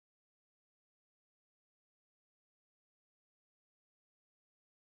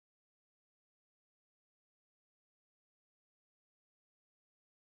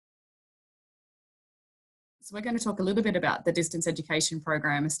So we're going to talk a little bit about the distance education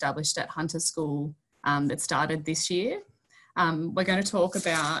program established at Hunter School that started this year. We're going to talk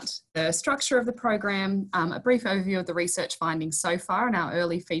about the structure of the program, a brief overview of the research findings so far and our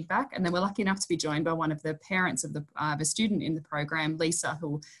early feedback, and then we're lucky enough to be joined by one of the parents of the student in the program, Leesa,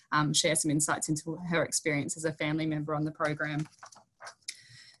 who will share some insights into her experience as a family member on the program.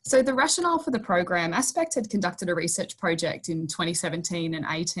 So the rationale for the program, Aspect had conducted a research project in 2017 and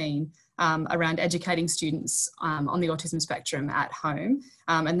 18 around educating students on the autism spectrum at home,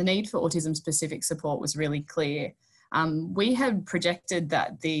 and the need for autism-specific support was really clear. We had projected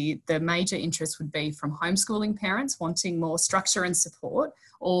that the major interest would be from homeschooling parents wanting more structure and support,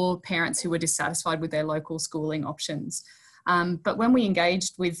 or parents who were dissatisfied with their local schooling options. But when we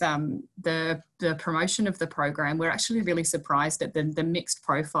engaged with the promotion of the program, we're actually really surprised at the mixed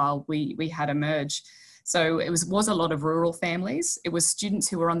profile we had emerge. So it was a lot of rural families. It was students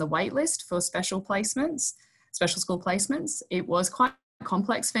who were on the wait list for special school placements. It was quite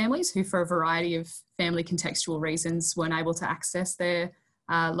complex families who, for a variety of family contextual reasons, weren't able to access their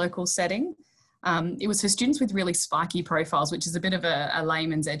local setting. It was for students with really spiky profiles, which is a bit of a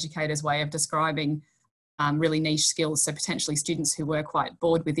layman's educator's way of describing really niche skills. So potentially students who were quite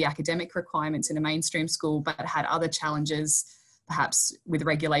bored with the academic requirements in a mainstream school, but had other challenges, perhaps with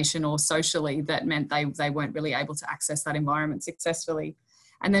regulation or socially, that meant they weren't really able to access that environment successfully.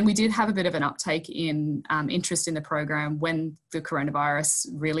 And then we did have a bit of an uptake in interest in the program when the coronavirus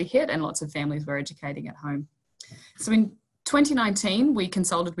really hit and lots of families were educating at home. So in 2019, we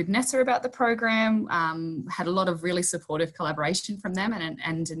consulted with NESA about the program, had a lot of really supportive collaboration from them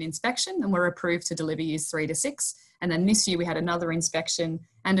and an inspection, and were approved to deliver years 3 to 6. And then this year we had another inspection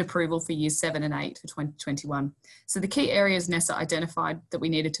and approval for years 7 and 8 for 2021. So the key areas NESA identified that we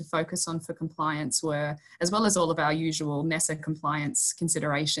needed to focus on for compliance were, as well as all of our usual NESA compliance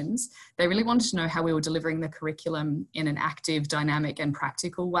considerations, they really wanted to know how we were delivering the curriculum in an active, dynamic and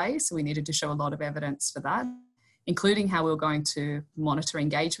practical way. So we needed to show a lot of evidence for that, including how we were going to monitor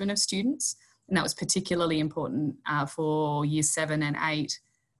engagement of students. And that was particularly important for years 7 and 8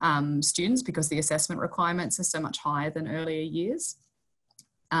 students, because the assessment requirements are so much higher than earlier years.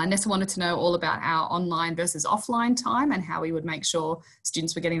 NESA wanted to know all about our online versus offline time and how we would make sure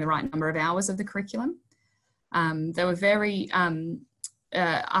students were getting the right number of hours of the curriculum. They were very,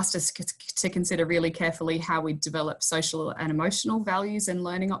 asked us to consider really carefully how we develop social and emotional values and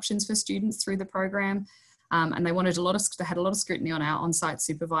learning options for students through the program. And they had a lot of scrutiny on our on-site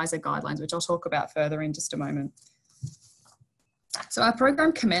supervisor guidelines, which I'll talk about further in just a moment. So our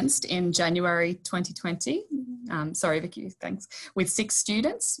program commenced in January 2020. Sorry, Vicki, thanks. With 6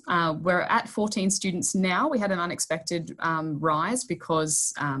 students. We're at 14 students now. We had an unexpected rise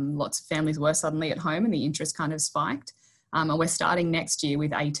because lots of families were suddenly at home and the interest kind of spiked. And we're starting next year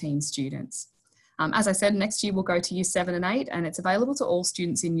with 18 students. As I said, next year we'll go to year 7 and 8, and it's available to all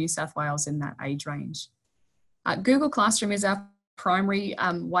students in New South Wales in that age range. Google Classroom is our primary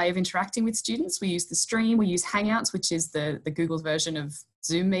way of interacting with students. We use the stream, we use Hangouts, which is the Google's version of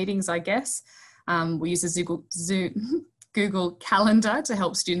Zoom meetings, I guess. We use the Google Calendar to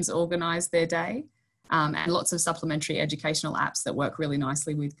help students organise their day, and lots of supplementary educational apps that work really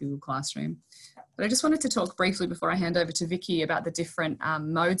nicely with Google Classroom. But I just wanted to talk briefly before I hand over to Vicki about the different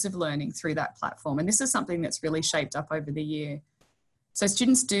modes of learning through that platform. And this is something that's really shaped up over the year. So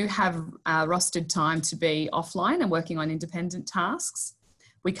students do have rostered time to be offline and working on independent tasks.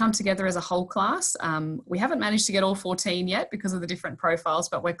 We come together as a whole class. We haven't managed to get all 14 yet because of the different profiles,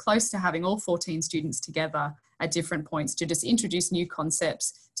 but we're close to having all 14 students together at different points to just introduce new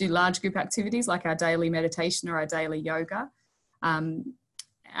concepts, do large group activities like our daily meditation or our daily yoga. And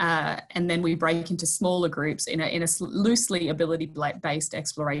then we break into smaller groups in a loosely ability-based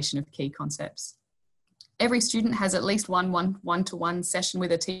exploration of key concepts. Every student has at least one-to-one session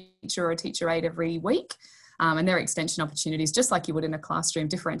with a teacher or a teacher aide every week, and there are extension opportunities, just like you would in a classroom,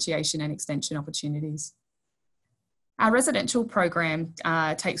 differentiation and extension opportunities. Our residential program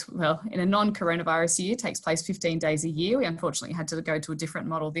in a non-coronavirus year, takes place 15 days a year. We unfortunately had to go to a different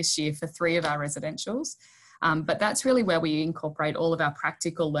model this year for 3 of our residentials, but that's really where we incorporate all of our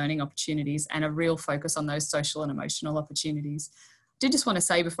practical learning opportunities and a real focus on those social and emotional opportunities. I did just want to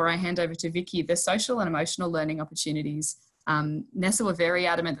say before I hand over to Vicki, the social and emotional learning opportunities, NESA were very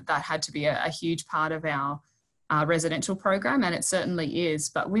adamant that had to be a huge part of our residential program, and it certainly is,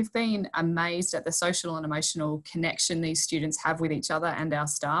 but we've been amazed at the social and emotional connection these students have with each other and our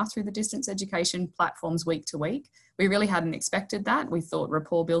staff through the distance education platforms week to week. We really hadn't expected that. We thought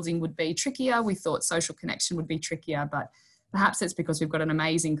rapport building would be trickier. We thought social connection would be trickier, but perhaps it's because we've got an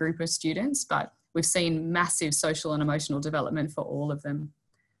amazing group of students, but we've seen massive social and emotional development for all of them.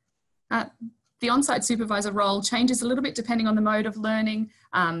 The on-site supervisor role changes a little bit depending on the mode of learning,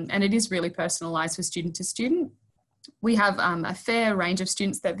 and it is really personalised for student to student. We have a fair range of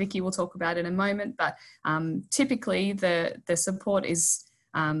students that Vicki will talk about in a moment, but typically the support is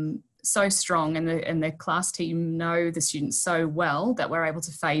so strong, and the class team know the students so well that we're able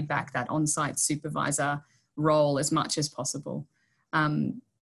to fade back that on-site supervisor role as much as possible.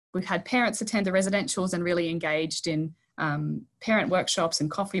 We've had parents attend the residentials and really engaged in parent workshops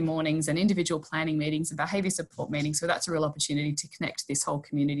and coffee mornings and individual planning meetings and behaviour support meetings, so that's a real opportunity to connect this whole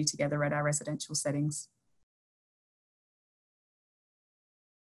community together at our residential settings.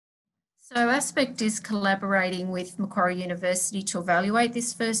 So Aspect is collaborating with Macquarie University to evaluate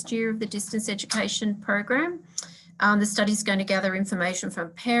this first year of the distance education program. The study is going to gather information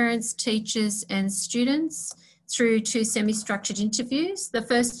from parents, teachers and students through 2 semi-structured interviews. The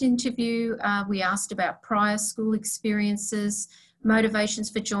first interview, we asked about prior school experiences, motivations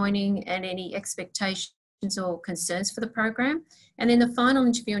for joining and any expectations or concerns for the program. And in the final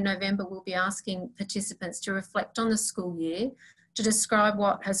interview in November, we'll be asking participants to reflect on the school year, to describe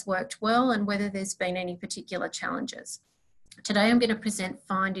what has worked well and whether there's been any particular challenges. Today I'm going to present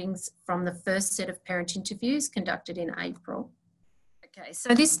findings from the first set of parent interviews conducted in April. Okay,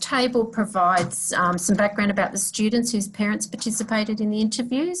 so this table provides some background about the students whose parents participated in the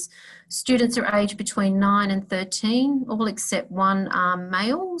interviews. Students are aged between 9 and 13, all except 1 are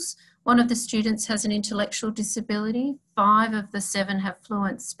males. 1 of the students has an intellectual disability. 5 of the 7 have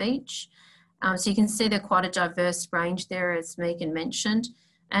fluent speech. So you can see they're quite a diverse range there, as Megan mentioned,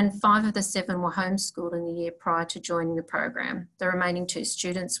 and 5 of the 7 were homeschooled in the year prior to joining the program. The remaining 2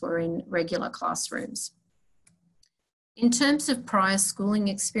 students were in regular classrooms. In terms of prior schooling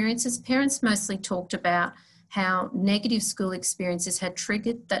experiences, parents mostly talked about how negative school experiences had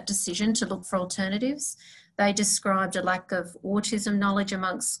triggered that decision to look for alternatives. They described a lack of autism knowledge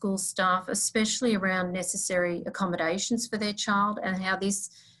amongst school staff, especially around necessary accommodations for their child, and how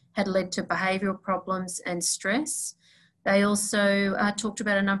this had led to behavioural problems and stress. They also talked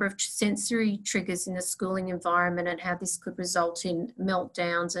about a number of sensory triggers in the schooling environment and how this could result in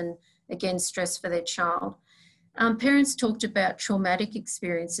meltdowns and, again, stress for their child. Parents talked about traumatic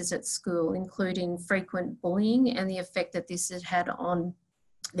experiences at school, including frequent bullying and the effect that this had had on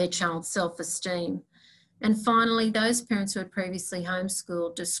their child's self-esteem. And finally, those parents who had previously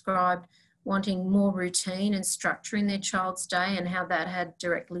homeschooled described wanting more routine and structure in their child's day and how that had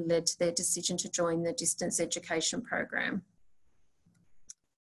directly led to their decision to join the distance education program.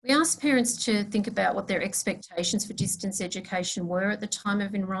 We asked parents to think about what their expectations for distance education were at the time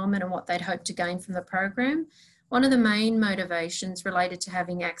of enrolment and what they'd hoped to gain from the program. One of the main motivations related to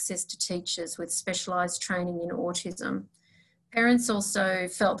having access to teachers with specialised training in autism. Parents also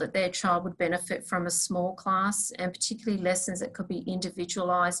felt that their child would benefit from a small class and particularly lessons that could be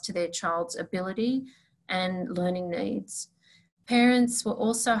individualised to their child's ability and learning needs. Parents were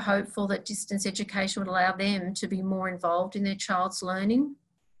also hopeful that distance education would allow them to be more involved in their child's learning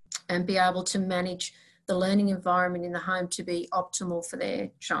and be able to manage the learning environment in the home to be optimal for their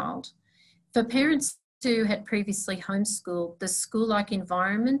child. For parents who had previously homeschooled, the school-like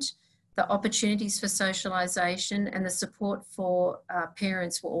environment, the opportunities for socialisation and the support for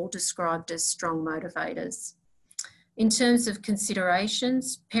parents were all described as strong motivators. In terms of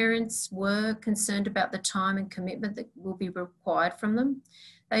considerations, parents were concerned about the time and commitment that will be required from them.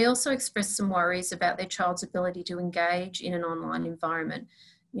 They also expressed some worries about their child's ability to engage in an online environment.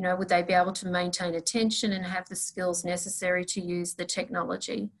 You know, would they be able to maintain attention and have the skills necessary to use the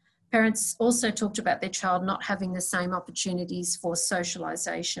technology? Parents also talked about their child not having the same opportunities for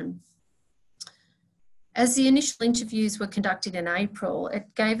socialisation. As the initial interviews were conducted in April,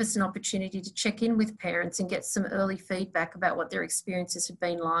 it gave us an opportunity to check in with parents and get some early feedback about what their experiences had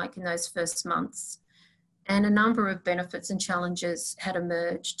been like in those first months. And a number of benefits and challenges had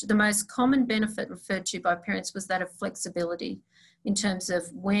emerged. The most common benefit referred to by parents was that of flexibility in terms of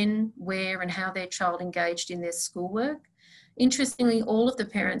when, where and how their child engaged in their schoolwork. Interestingly, all of the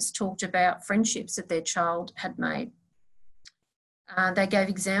parents talked about friendships that their child had made. They gave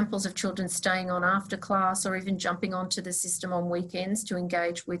examples of children staying on after class or even jumping onto the system on weekends to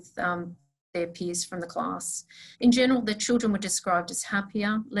engage with their peers from the class. In general, the children were described as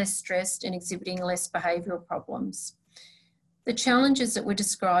happier, less stressed and exhibiting less behavioural problems. The challenges that were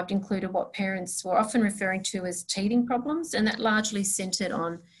described included what parents were often referring to as teething problems, and that largely centred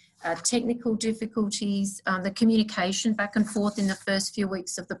on technical difficulties, the communication back and forth in the first few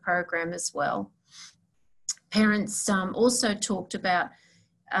weeks of the program as well. Parents also talked about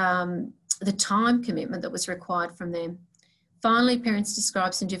the time commitment that was required from them. Finally, parents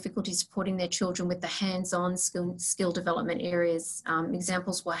describe some difficulties supporting their children with the hands-on skill development areas.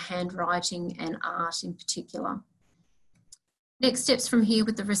 Examples were handwriting and art in particular. Next steps from here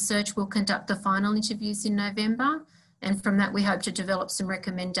with the research, we'll conduct the final interviews in November, and from that we hope to develop some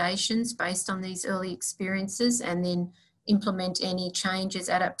recommendations based on these early experiences and then implement any changes,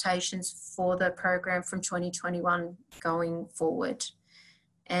 adaptations for the program from 2021 going forward.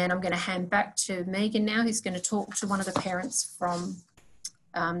 And I'm going to hand back to Megan now, who's going to talk to one of the parents from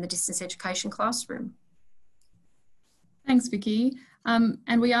the distance education classroom. Thanks, Vicki.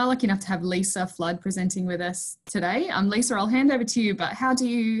 And we are lucky enough to have Leesa Flood presenting with us today. Leesa, I'll hand over to you, but how do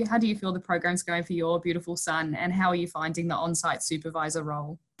you feel the program's going for your beautiful son, and how are you finding the on-site supervisor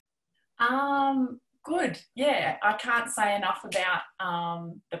role? Good. Yeah, I can't say enough about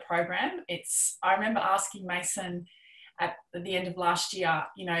the program. I remember asking Mason at the end of last year,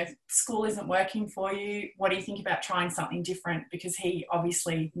 you know, school isn't working for you. What do you think about trying something different? Because he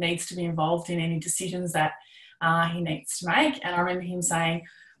obviously needs to be involved in any decisions that he needs to make. And I remember him saying,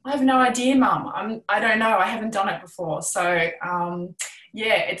 I have no idea, Mum. I don't know. I haven't done it before. So,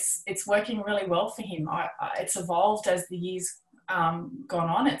 yeah, it's working really well for him. It's evolved as the years gone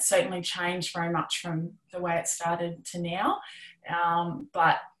on. It's certainly changed very much from the way it started to now.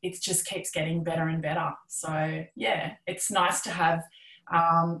 But it just keeps getting better and better. So, yeah, it's nice to have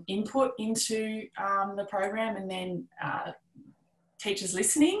input into the program, and then teachers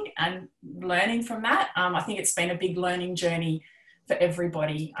listening and learning from that. I think it's been a big learning journey for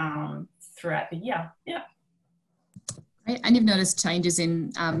everybody throughout the year. Yeah. And you've noticed changes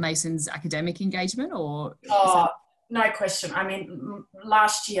in Mason's academic engagement, or? No question. I mean,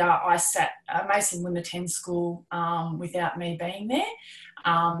 last year I sat Mason won the 10 school without me being there.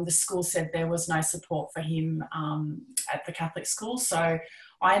 The school said there was no support for him at the Catholic school. So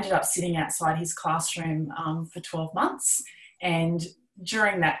I ended up sitting outside his classroom for 12 months. And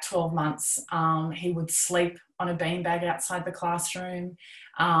during that 12 months, he would sleep on a beanbag outside the classroom.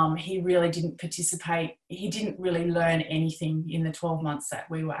 He really didn't participate. He didn't really learn anything in the 12 months that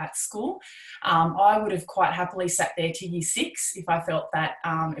we were at school. I would have quite happily sat there to year 6 if I felt that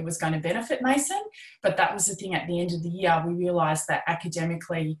it was going to benefit Mason. But that was the thing, at the end of the year, we realised that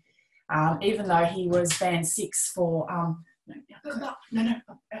academically, even though he was band 6 for...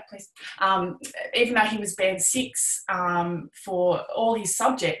 please. Even though he was band 6 for all his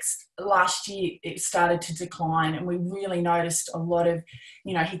subjects, last year it started to decline, and we really noticed a lot of,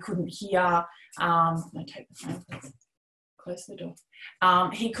 you know, he couldn't hear. Take the phone, please. Close the door.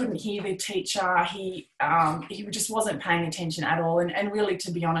 He couldn't hear the teacher. He just wasn't paying attention at all, and really,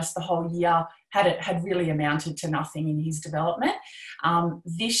 to be honest, the whole year had really amounted to nothing in his development.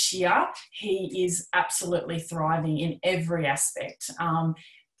 This year, he is absolutely thriving in every aspect.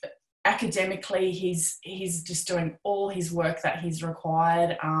 Academically, he's just doing all his work that he's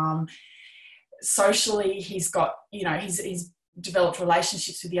required. Socially, he's got, you know, he's developed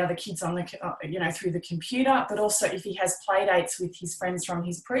relationships with the other kids on the, you know, through the computer, but also if he has play dates with his friends from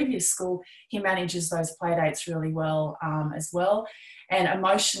his previous school, he manages those play dates really well as well. And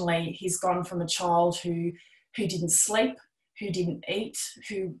emotionally, he's gone from a child who didn't sleep, who didn't eat,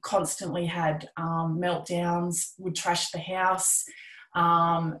 who constantly had meltdowns, would trash the house,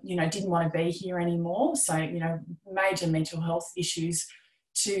 you know, didn't want to be here anymore. So, you know, major mental health issues,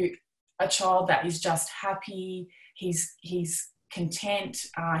 to a child that is just happy. He's content.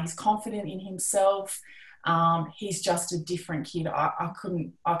 He's confident in himself. He's just a different kid. I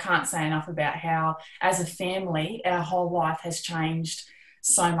can't say enough about how, as a family, our whole life has changed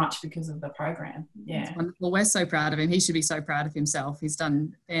so much because of the program. Yeah. That's wonderful. We're so proud of him. He should be so proud of himself. He's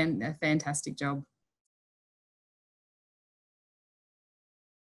done a fantastic job.